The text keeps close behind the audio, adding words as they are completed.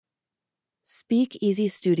Speak Easy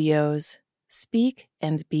Studios. Speak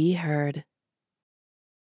and be heard.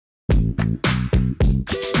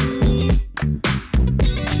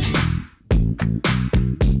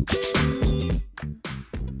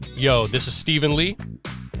 Yo, this is Stephen Lee.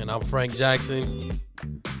 And I'm Frank Jackson.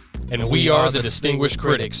 And we are the Distinguished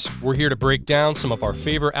Critics. We're here to break down some of our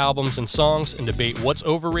favorite albums and songs and debate what's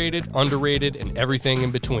overrated, underrated, and everything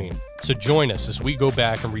in between. So join us as we go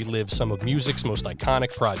back and relive some of music's most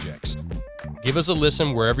iconic projects. Give us a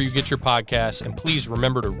listen wherever you get your podcasts, and please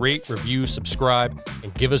remember to rate, review, subscribe,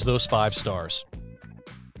 and give us those 5 stars.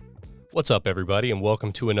 What's up, everybody, and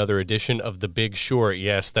welcome to another edition of The Big Short.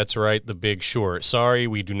 Yes, that's right, The Big Short. Sorry,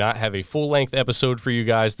 we do not have a full-length episode for you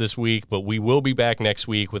guys this week, but we will be back next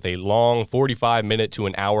week with a long 45-minute to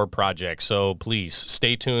an hour project. So please,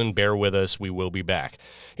 stay tuned, bear with us, we will be back.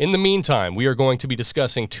 In the meantime, we are going to be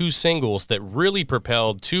discussing 2 singles that really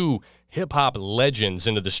propelled 2 hip-hop legends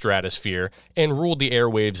into the stratosphere and ruled the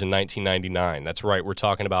airwaves in 1999. That's right, we're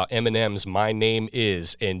talking about Eminem's My Name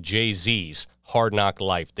Is and Jay-Z's Hard Knock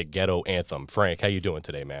Life, the Ghetto Anthem. Frank, how you doing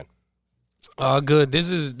today, man? Good. This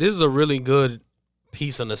is a really good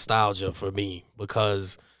piece of nostalgia for me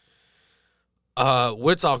because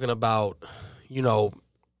we're talking about,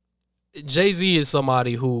 Jay-Z is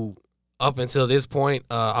somebody who, up until this point,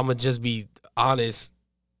 I'm going to just be honest,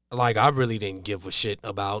 I really didn't give a shit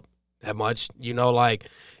about that much.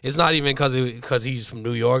 It's not even because he's from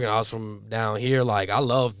New York and I was from down here. I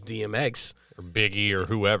love DMX. Or Biggie or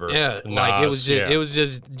whoever. Yeah, Nas, it was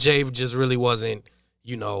just Jay just really wasn't,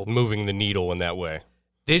 moving the needle in that way.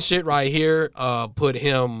 This shit right here put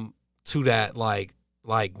him to that like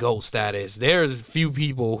GOAT status. There's few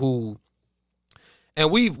people who,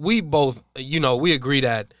 and we both, we agree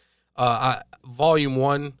that Volume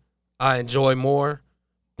 1 I enjoy more,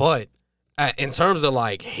 but in terms of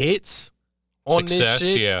hits on Success,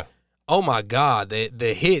 this shit, yeah. Oh my God,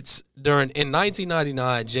 the hits in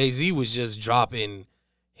 1999, Jay-Z was just dropping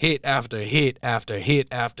hit after hit after hit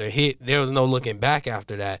after hit. There was no looking back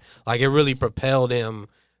after that. It really propelled him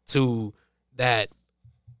to that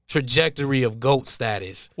trajectory of GOAT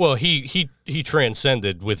status. Well, he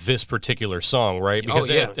transcended with this particular song, right? Because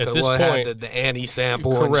at this point, it had the Annie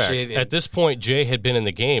sample correct. and shit. At this point, Jay had been in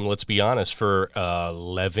the game, let's be honest, for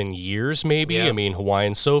 11 years maybe. Yeah. I mean,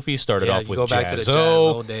 Hawaiian Sophie started off with go back to the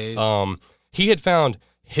Jazzo days. He had found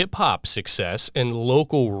hip-hop success and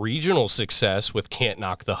local regional success with Can't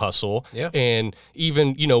Knock the Hustle. Yeah. And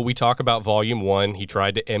even, we talk about Volume 1. He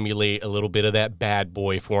tried to emulate a little bit of that bad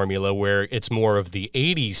boy formula where it's more of the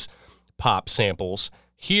 80s pop samples.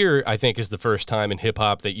 Here, I think, is the first time in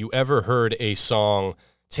hip-hop that you ever heard a song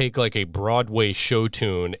take a Broadway show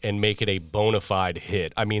tune and make it a bona fide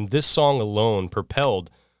hit. I mean, this song alone propelled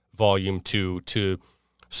Volume 2 to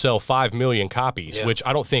sell 5 million copies, which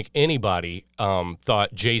I don't think anybody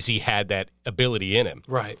thought Jay-Z had that ability in him.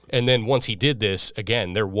 Right. And then once he did this,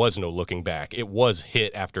 again, there was no looking back. It was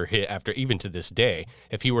hit after hit after, even to this day.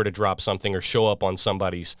 If he were to drop something or show up on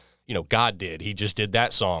somebody's, God did, he just did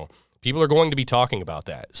that song, people are going to be talking about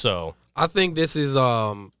that. So I think this is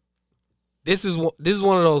one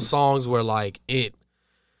of those songs where it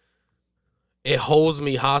holds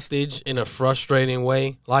me hostage in a frustrating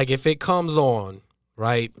way. If it comes on,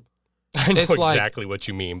 right? I know exactly what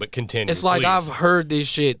you mean, but continue. It's please. I've heard this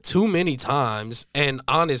shit too many times, and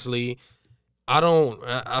honestly, I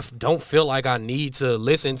don't feel like I need to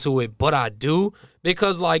listen to it, but I do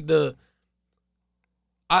because I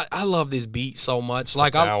love this beat so much.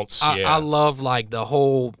 Bounce, I love the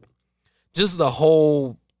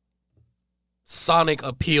whole sonic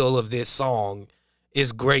appeal of this song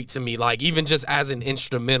is great to me. Even just as an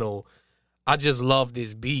instrumental, I just love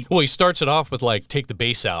this beat. Well, he starts it off with take the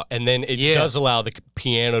bass out, and then it does allow the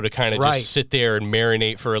piano to kind of just sit there and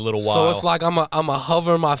marinate for a little while. So it's I'm a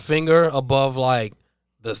hover my finger above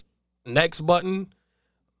the next button.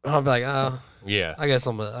 I'm yeah, I guess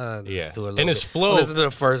I'm do it a little and his bit. flow. Listen to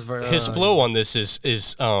the first verse. His flow on this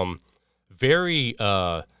is very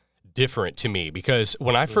different to me because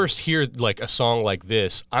when I first hear a song like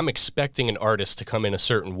this, I'm expecting an artist to come in a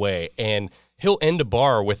certain way, and he'll end a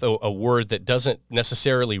bar with a word that doesn't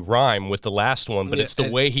necessarily rhyme with the last one, but it's the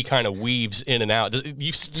way he kind of weaves in and out.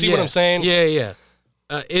 You see what I'm saying? Yeah.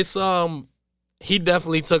 It's he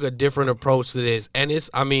definitely took a different approach to this, and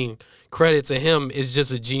credit to him, it's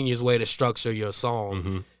just a genius way to structure your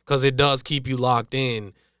song because it does keep you locked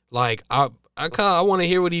in. I want to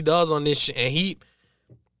hear what he does on this shit, and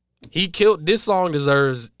he killed. This song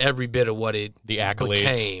deserves every bit of what it the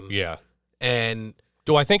accolades became. Yeah, and.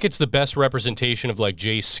 Do I think it's the best representation of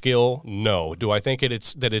Jay's skill? No. Do I think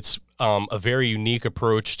it's a very unique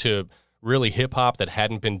approach to really hip-hop that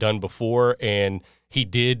hadn't been done before, and he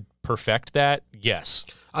did perfect that, yes.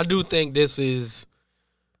 I do think this is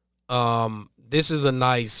a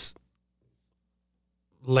nice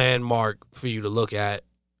landmark for you to look at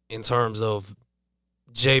in terms of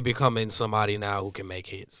Jay becoming somebody now who can make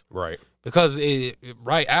hits. Right. Because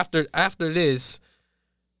right after this,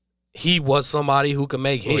 he was somebody who could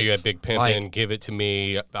make hits. Well, you had Big Pimpin', Give It To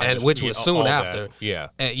Me, which was soon after. That. Yeah.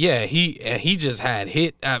 And he just had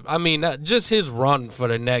hit. I mean, just his run for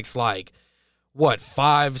the next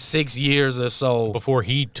 5-6 years or so before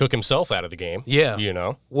he took himself out of the game.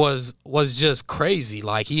 Yeah, was just crazy.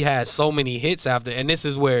 Like, he had so many hits after, and this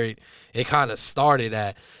is where it kind of started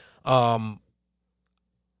at. I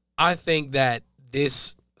think that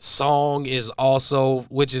this song is also,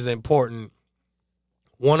 which is important,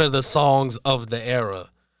 one of the songs of the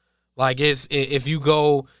era. Like, if you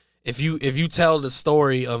tell the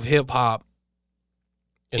story of hip hop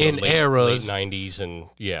in the eras, late 90s,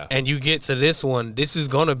 and you get to this one, this is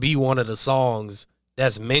gonna be one of the songs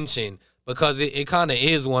that's mentioned, because it kind of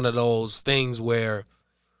is one of those things where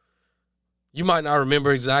you might not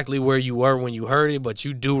remember exactly where you were when you heard it, but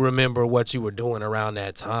you do remember what you were doing around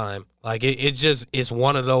that time. Like, it's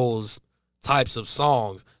one of those types of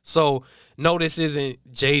songs. So no, this isn't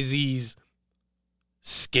Jay-Z's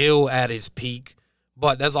skill at his peak,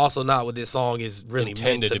 but that's also not what this song is really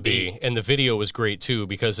intended meant to be. And the video was great too,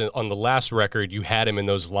 because on the last record you had him in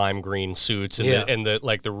those lime green suits and the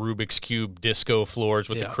Rubik's Cube disco floors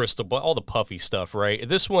with the crystal ball, all the puffy stuff, right?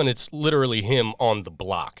 This one, it's literally him on the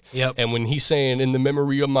block. Yep. And when he's saying, "In the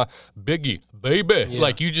memory of my Biggie, baby,"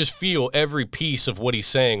 like, you just feel every piece of what he's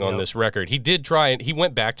saying on this record. He did try, and he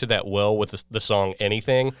went back to that well with the song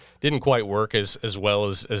Anything. Didn't quite work as well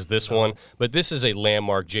as this one, but this is a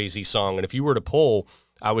landmark Jay-Z song. And if you were to poll,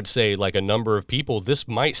 I would say, like, a number of people, this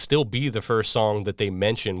might still be the first song that they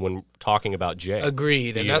mention when talking about Jay.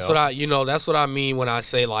 Agreed. And that's what I mean when I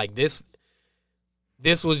say, like, this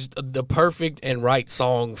was the perfect and right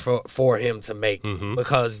song for him to make,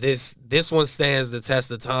 because this one stands the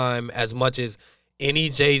test of time as much as any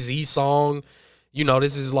Jay-Z song.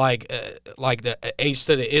 This is like the H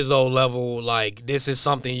to the Izzo level. Like, this is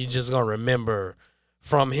something you're just gonna remember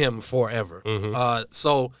from him forever.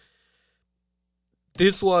 So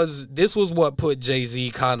this was what put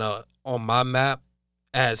Jay-Z kind of on my map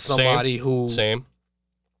as somebody who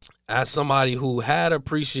had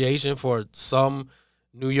appreciation for some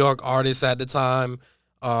New York artists at the time,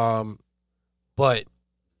 but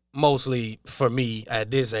mostly for me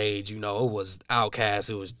at this age, it was Outkast,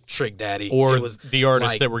 it was Trick Daddy, or it was the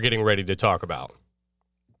artists that we're getting ready to talk about.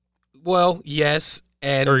 Well, yes,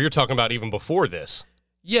 or you're talking about even before this.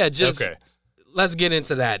 Yeah, let's get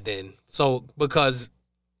into that then. So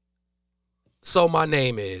my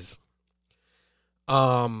name is,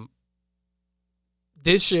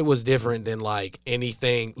 this shit was different than like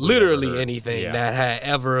anything, literally anything that had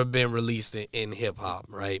ever been released in hip hop,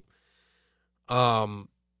 right?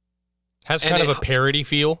 Has kind of a parody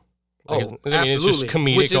feel. Absolutely. It's just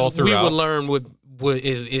comedic, which is, all throughout. We would learn what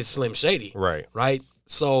is Slim Shady, right?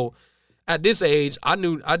 So at this age, I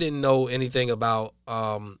didn't know anything about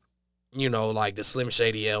like the Slim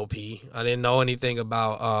Shady LP. I didn't know anything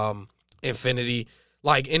about Infinity,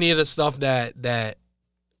 like any of the stuff that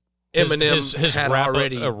Eminem his had rap,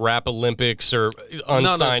 already. Rap Olympics or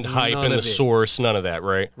Unsigned Hype and The Source, none of that,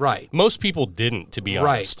 right? Right. Most people didn't, to be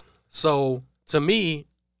honest. Right. So to me,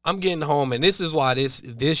 I'm getting home, and this is why this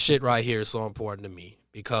shit right here is so important to me,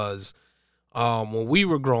 because when we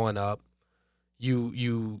were growing up,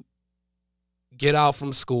 you get out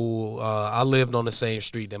from school. I lived on the same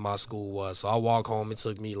street that my school was, so I walk home. It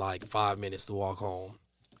took me like 5 minutes to walk home.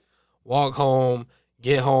 Walk home,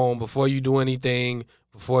 get home before you do anything,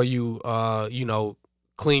 before you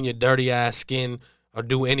clean your dirty ass skin or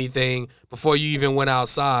do anything, before you even went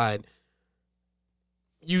outside,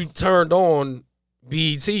 you turned on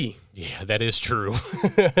BET. Yeah, that is true.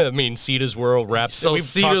 I mean, Ceda's World, Rap City.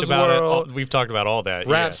 We've talked about all that.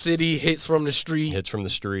 Rap City, Hits from the Street.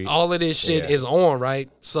 All of this shit is on, right?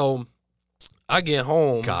 So I get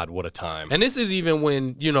home. God, what a time. And this is even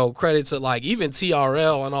when, credit to like even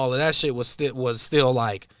TRL and all of that shit was still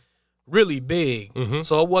like really big.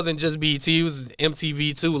 So it wasn't just BET, it was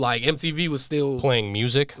MTV too. Like MTV was still playing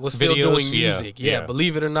music. Was still doing music. Yeah,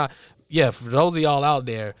 believe it or not. Yeah, for those of y'all out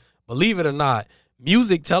there, believe it or not,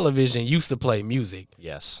 music television used to play music.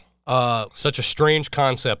 Yes. Such a strange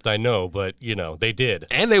concept, I know, but they did.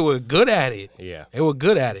 And they were good at it. Yeah. They were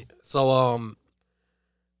good at it. So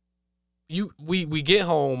we get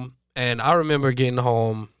home, and I remember getting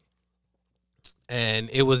home, and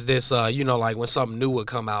it was this like when something new would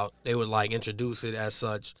come out, they would like introduce it as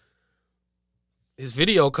such. his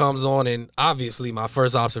video comes on, and obviously my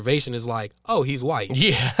first observation is like, oh, he's white.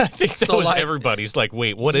 Yeah, I think that was everybody's like,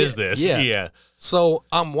 wait, what is this? Yeah. So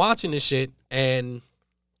I'm watching this shit, and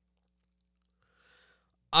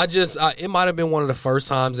it might have been one of the first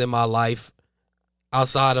times in my life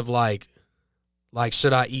outside of like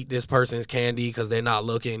should I eat this person's candy because they're not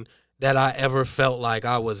looking, that I ever felt like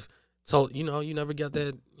I was told, you never get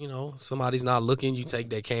that, somebody's not looking, you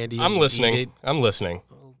take their candy. I'm listening. I'm listening.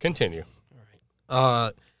 Continue. All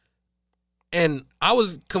right. And I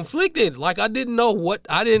was conflicted. Like I didn't know what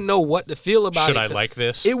to feel about it. Should I like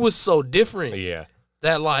this? It was so different. Yeah.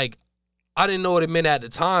 That like I didn't know what it meant at the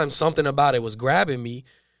time. Something about it was grabbing me.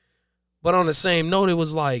 But on the same note, it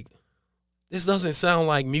was like, this doesn't sound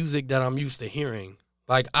like music that I'm used to hearing.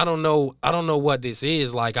 Like I don't know what this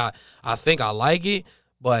is. Like I think I like it,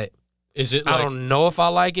 but is it? I don't know if I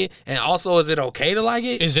like it. And also, is it okay to like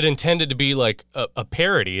it? Is it intended to be like a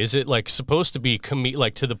parody? Is it like supposed to be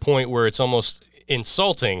like to the point where it's almost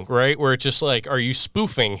insulting, right? Where it's just like, are you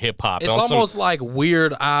spoofing hip hop? It's almost like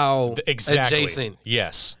Weird Al adjacent.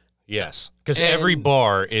 Yes. Because every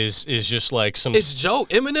bar is just like some. It's joke.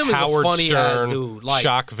 Eminem is Howard a funny Stern, ass dude. Like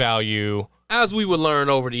shock value. As we would learn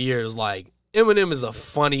over the years, like Eminem is a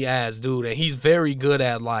funny ass dude, and he's very good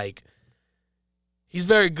at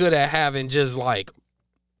having just like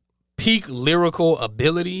peak lyrical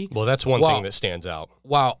ability. Well, that's one thing that stands out.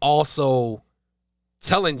 While also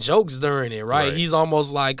telling jokes during it, right? He's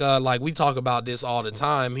almost like we talk about this all the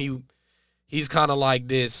time. He's kind of like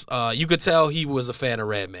this. You could tell he was a fan of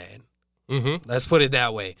Redman. Mm-hmm. Let's put it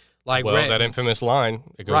that way. Like that infamous line,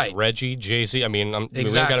 it goes Reggie, Jay-Z. I mean, we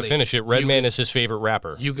got to finish it. Redman is his favorite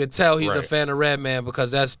rapper. You could tell he's a fan of Redman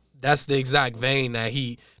because that's the exact vein that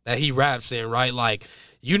he raps in, right? Like,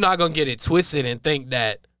 you're not gonna get it twisted and think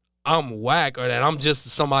that I'm whack or that I'm just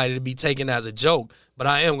somebody to be taken as a joke, but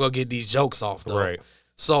I am gonna get these jokes off though. Right.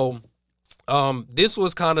 So, this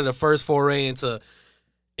was kind of the first foray into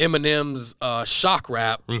Eminem's shock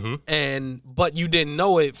rap, but you didn't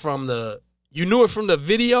know it you knew it from the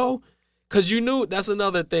video, because you knew. That's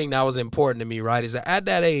another thing that was important to me, right? Is that at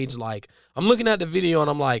that age, like, I'm looking at the video and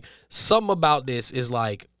I'm like, something about this is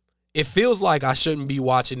like, it feels like I shouldn't be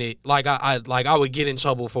watching it. Like I would get in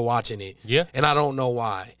trouble for watching it. Yeah. And I don't know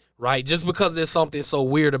why, right? Just because there's something so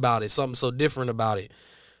weird about it, something so different about it.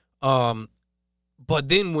 But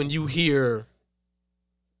then when you hear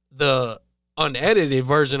the unedited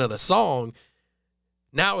version of the song,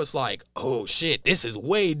 now it's like, oh shit, this is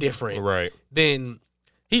way different. Right. Then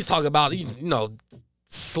he's talking about,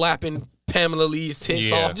 slapping Pamela Lee's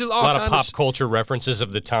tits off. Just all a lot of pop culture references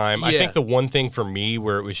of the time. Yeah. I think the one thing for me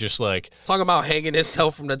where it was just like talking about hanging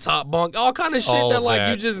himself from the top bunk, all kind of shit that like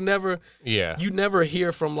you just never you never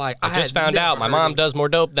hear from. Like I just found out my mom does more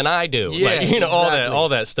dope than I do. Yeah, like, exactly. all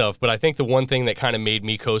that stuff. But I think the one thing that kind of made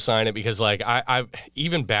me co-sign it, because like I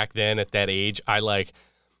even back then at that age,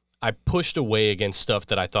 I pushed away against stuff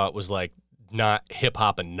that I thought was like not hip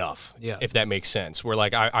hop enough. Yeah. If that makes sense. Where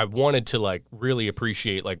like I wanted to like really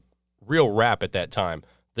appreciate like real rap at that time,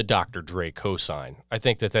 the Dr. Dre cosign. I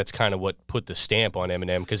think that's kind of what put the stamp on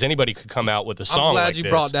Eminem, because anybody could come out with a song like this. I'm glad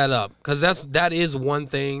you brought that up, because that is one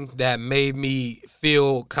thing that made me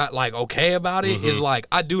feel like okay about it, is like,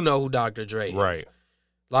 I do know who Dr. Dre is. Right.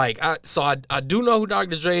 Like, I do know who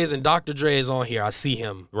Dr. Dre is, and Dr. Dre is on here. I see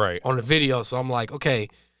him on the video, so I'm like, okay,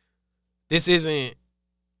 this isn't,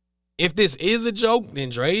 if this is a joke, then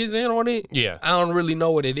Dre is in on it. Yeah. I don't really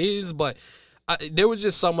know what it is, but there was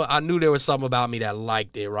just something, I knew there was something about me that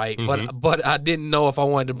liked it, right? But I didn't know if I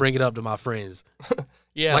wanted to bring it up to my friends.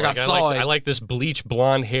 Yeah, like I saw it. I like this bleach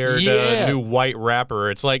blonde haired new white rapper.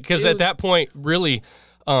 It's like, because at that point, really,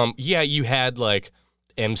 you had like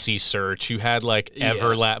MC Search, you had like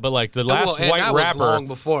Everlast, but like the last white that rapper was long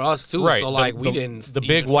before us too. Right, so like we didn't. The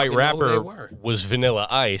big white rapper was Vanilla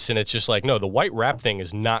Ice, and it's just like, no, the white rap thing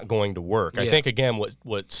is not going to work. I think again,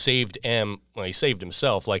 what saved he saved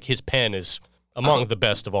himself. Like, his pen is among the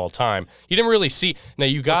best of all time. You didn't really see. Now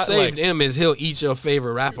you got what saved him is he'll eat your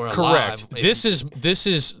favorite rapper alive. Correct. This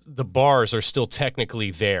is the bars are still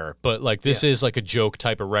technically there, but like this is like a joke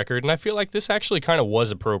type of record, and I feel like this actually kind of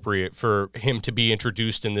was appropriate for him to be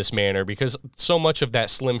introduced in this manner, because so much of that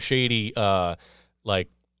Slim Shady like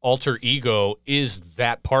alter ego is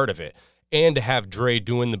that part of it, and to have Dre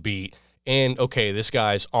doing the beat. And, okay, this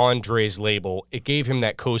guy's on Dre's label. It gave him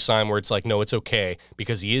that cosign where it's like, no, it's okay,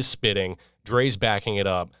 because he is spitting. Dre's backing it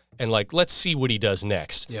up. And, like, let's see what he does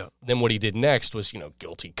next. Yeah. Then what he did next was,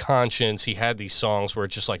 Guilty Conscience. He had these songs where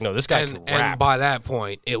it's just like, no, this guy can rap. And by that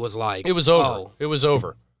point, it was like, it was over. Oh, it was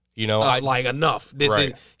over. Like, enough.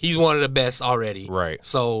 He's one of the best already. Right.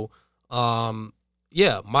 So,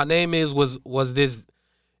 My Name Is was this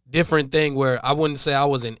different thing where I wouldn't say I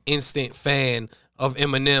was an instant fan of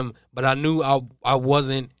Eminem, but I knew I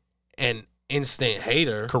wasn't an instant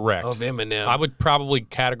hater Correct. of Eminem. I would probably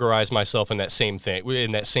categorize myself in that same thing,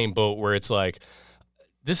 in that same boat where it's like,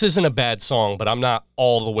 this isn't a bad song, but I'm not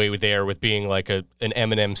all the way there with being like an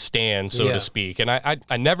Eminem stan, so to speak. And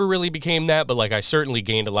I never really became that, but like I certainly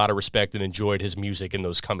gained a lot of respect and enjoyed his music in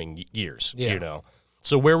those coming years, you know.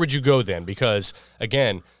 So where would you go then? Because,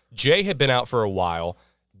 again, Jay had been out for a while.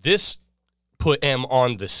 This put M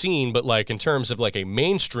on the scene, but like in terms of like a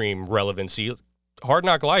mainstream relevancy, Hard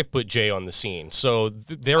Knock Life put Jay on the scene. So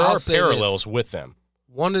there are parallels with them.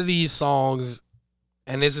 One of these songs,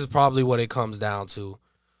 and this is probably what it comes down to,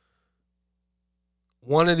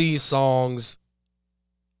 one of these songs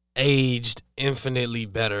aged infinitely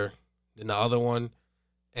better than the other one,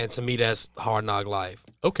 and to me, that's Hard Knock Life.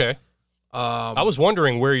 Okay. I was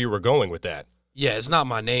wondering where you were going with that. Yeah, it's not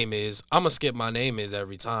My Name Is. I'm going to skip My Name Is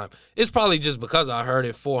every time. It's probably just because I heard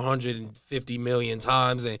it 450 million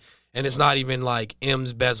times, and it's not even like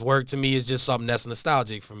M's best work to me. It's just something that's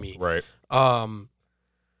nostalgic for me. Right. Now,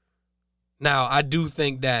 I do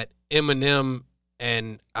think that Eminem,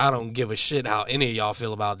 and I don't give a shit how any of y'all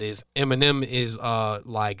feel about this, Eminem is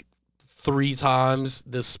like 3 times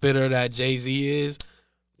the spitter that Jay-Z is.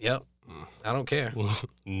 Yep. I don't care.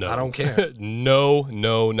 No. I don't care. No.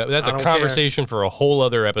 That's a conversation for a whole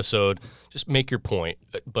other episode. Just make your point.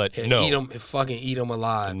 But no. Fucking eat him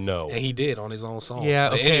alive. No. And he did on his own song. Yeah,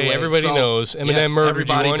 But okay, anyway, everybody knows. Eminem murdered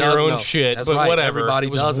you on your own shit, That's but right. whatever. Everybody it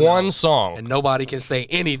was does one know. song. And nobody can say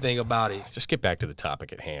anything about it. Just get back to the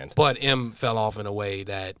topic at hand. But M fell off in a way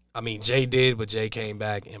that, I mean, Jay did, but Jay came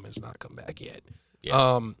back. M has not come back yet.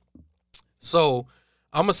 Yeah. So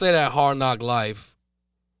I'm going to say that Hard Knock Life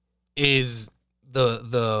is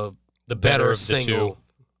the better of the single. two.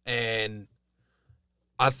 And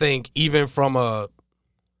I think even from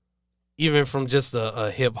just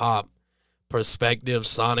a hip hop perspective,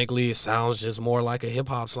 sonically, it sounds just more like a hip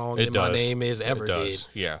hop song than My Name Is ever did.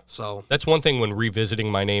 Yeah. So that's one thing when revisiting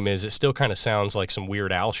My Name Is, it still kind of sounds like some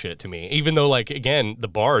Weird Al shit to me. Even though, like, again, the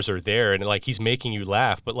bars are there and like he's making you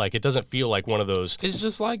laugh, but like it doesn't feel like one of those it's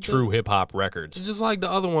just like true hip hop records. It's just like the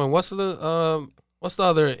other one. What's the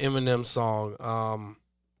other Eminem song?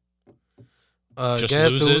 Just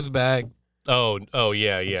Guess Lose Who's It? Back. Oh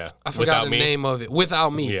yeah. I forgot the name of it.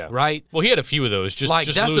 Without Me, Yeah. right? Well, he had a few of those. Just Like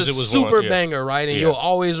just that's Lose a It was super one. Yeah. banger, right? And Yeah. you'll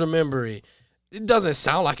always remember it. It doesn't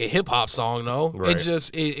sound like a hip hop song though. Right. It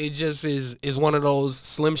just is one of those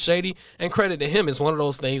Slim Shady. And credit to him, it's one of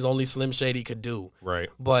those things only Slim Shady could do. Right.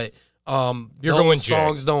 But You're going those Jay.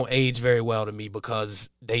 songs don't age very well to me because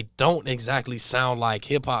they don't exactly sound like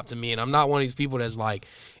hip hop to me. And I'm not one of these people that's like,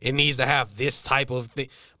 it needs to have this type of thing.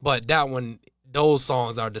 But that one, those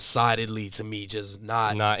songs are decidedly to me just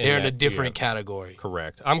not they're in a different category.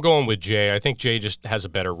 Correct. I'm going with Jay. I think Jay just has a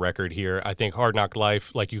better record here. I think Hard Knock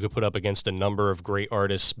Life, like you could put up against a number of great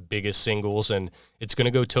artists' biggest singles, and it's going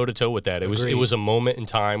to go toe to toe with that. It was a moment in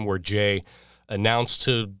time where Jay announced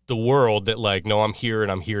to the world that, like, no, I'm here and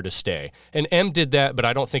I'm here to stay. And M did that, but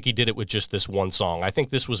I don't think he did it with just this one song. I think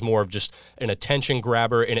this was more of just an attention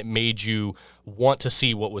grabber, and it made you want to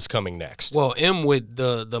see what was coming next. Well, M with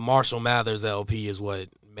the Marshall Mathers LP is what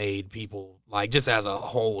made people, like, just as a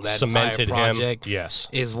whole, that cemented entire project him. Yes.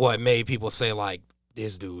 is what made people say, like,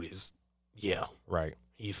 this dude is, Right.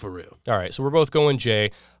 he's for real. All right, so we're both going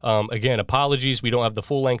Jay. Again, apologies, we don't have the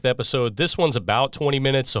full-length episode. This one's about 20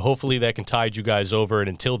 minutes, so hopefully that can tide you guys over. And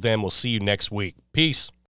until then, we'll see you next week.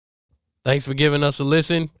 Peace. Thanks for giving us a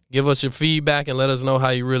listen. Give us your feedback and let us know how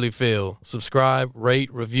you really feel. Subscribe,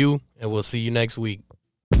 rate, review, and we'll see you next week.